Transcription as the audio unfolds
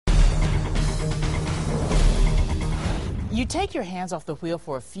You take your hands off the wheel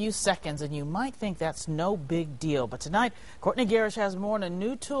for a few seconds and you might think that's no big deal. But tonight, Courtney Garish has more on a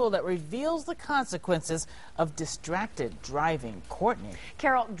new tool that reveals the consequences of distracted driving. Courtney.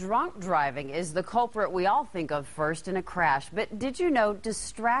 Carol, drunk driving is the culprit we all think of first in a crash. But did you know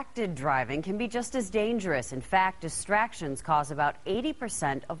distracted driving can be just as dangerous? In fact, distractions cause about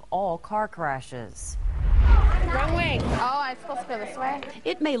 80% of all car crashes. Wrong way. Oh, I'm supposed to go this way?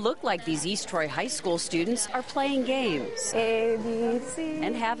 It may look like these East Troy High School students are playing games A, B, C.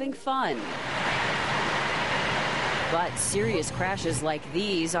 and having fun. But serious crashes like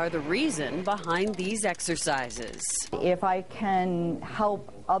these are the reason behind these exercises. If I can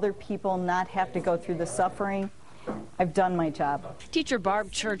help other people not have to go through the suffering, I've done my job. Teacher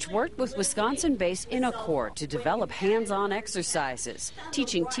Barb Church worked with Wisconsin-based Inacor to develop hands-on exercises,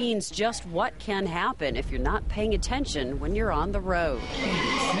 teaching teens just what can happen if you're not paying attention when you're on the road.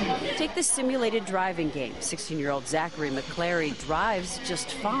 Take the simulated driving game. 16-year-old Zachary McClary drives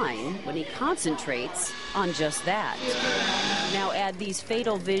just fine when he concentrates on just that. Now add these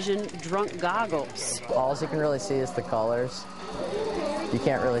Fatal Vision drunk goggles. All you can really see is the colors. You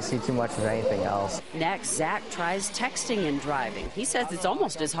can't really see too much of anything else. Next, Zach tries texting and driving. He says it's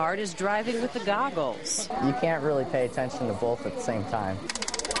almost as hard as driving with the goggles. You can't really pay attention to both at the same time.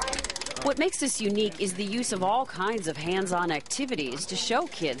 What makes this unique is the use of all kinds of hands-on activities to show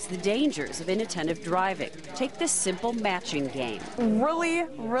kids the dangers of inattentive driving. Take this simple matching game. Really,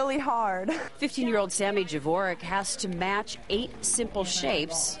 really hard. 15-year-old Sammy Javorek has to match 8 simple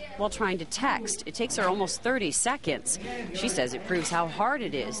shapes while trying to text. It takes her almost 30 seconds. She says it proves how hard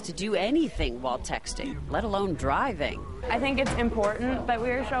it is to do anything while texting, let alone driving. I think it's important that we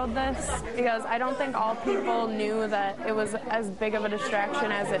were showed this because I don't think all people knew that it was as big of a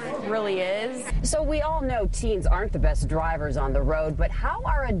distraction as it really is. So we all know teens aren't the best drivers on the road, but how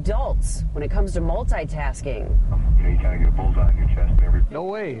are adults when it comes to multitasking? You kind of get a bullseye on your chest and everything. No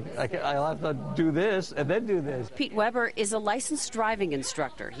way. I'll have to do this and then do this. Pete Weber is a licensed driving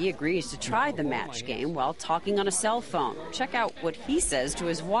instructor. He agrees to try the match game while talking on a cell phone. Check out what he says to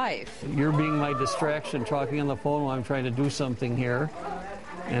his wife. You're being my distraction, talking on the phone while I'm trying to do something here,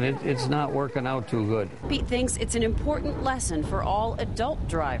 and it's not working out too good. Pete thinks it's an important lesson for all adult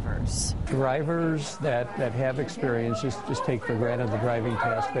drivers. Drivers that have experience just take for granted the driving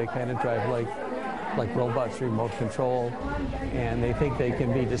task. They kind of drive like robots, remote control, and they think they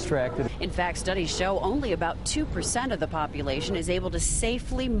can be distracted. In fact, studies show only about 2% of the population is able to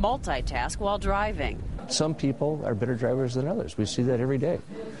safely multitask while driving. Some people are better drivers than others. We see that every day.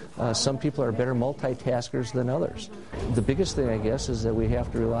 Some people are better multitaskers than others. The biggest thing, I guess, is that we have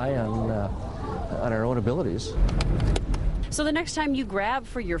to rely on our own abilities. So the next time you grab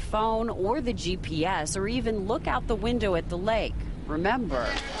for your phone or the GPS or even look out the window at the lake, remember,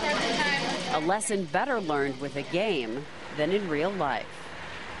 a lesson better learned with a game than in real life.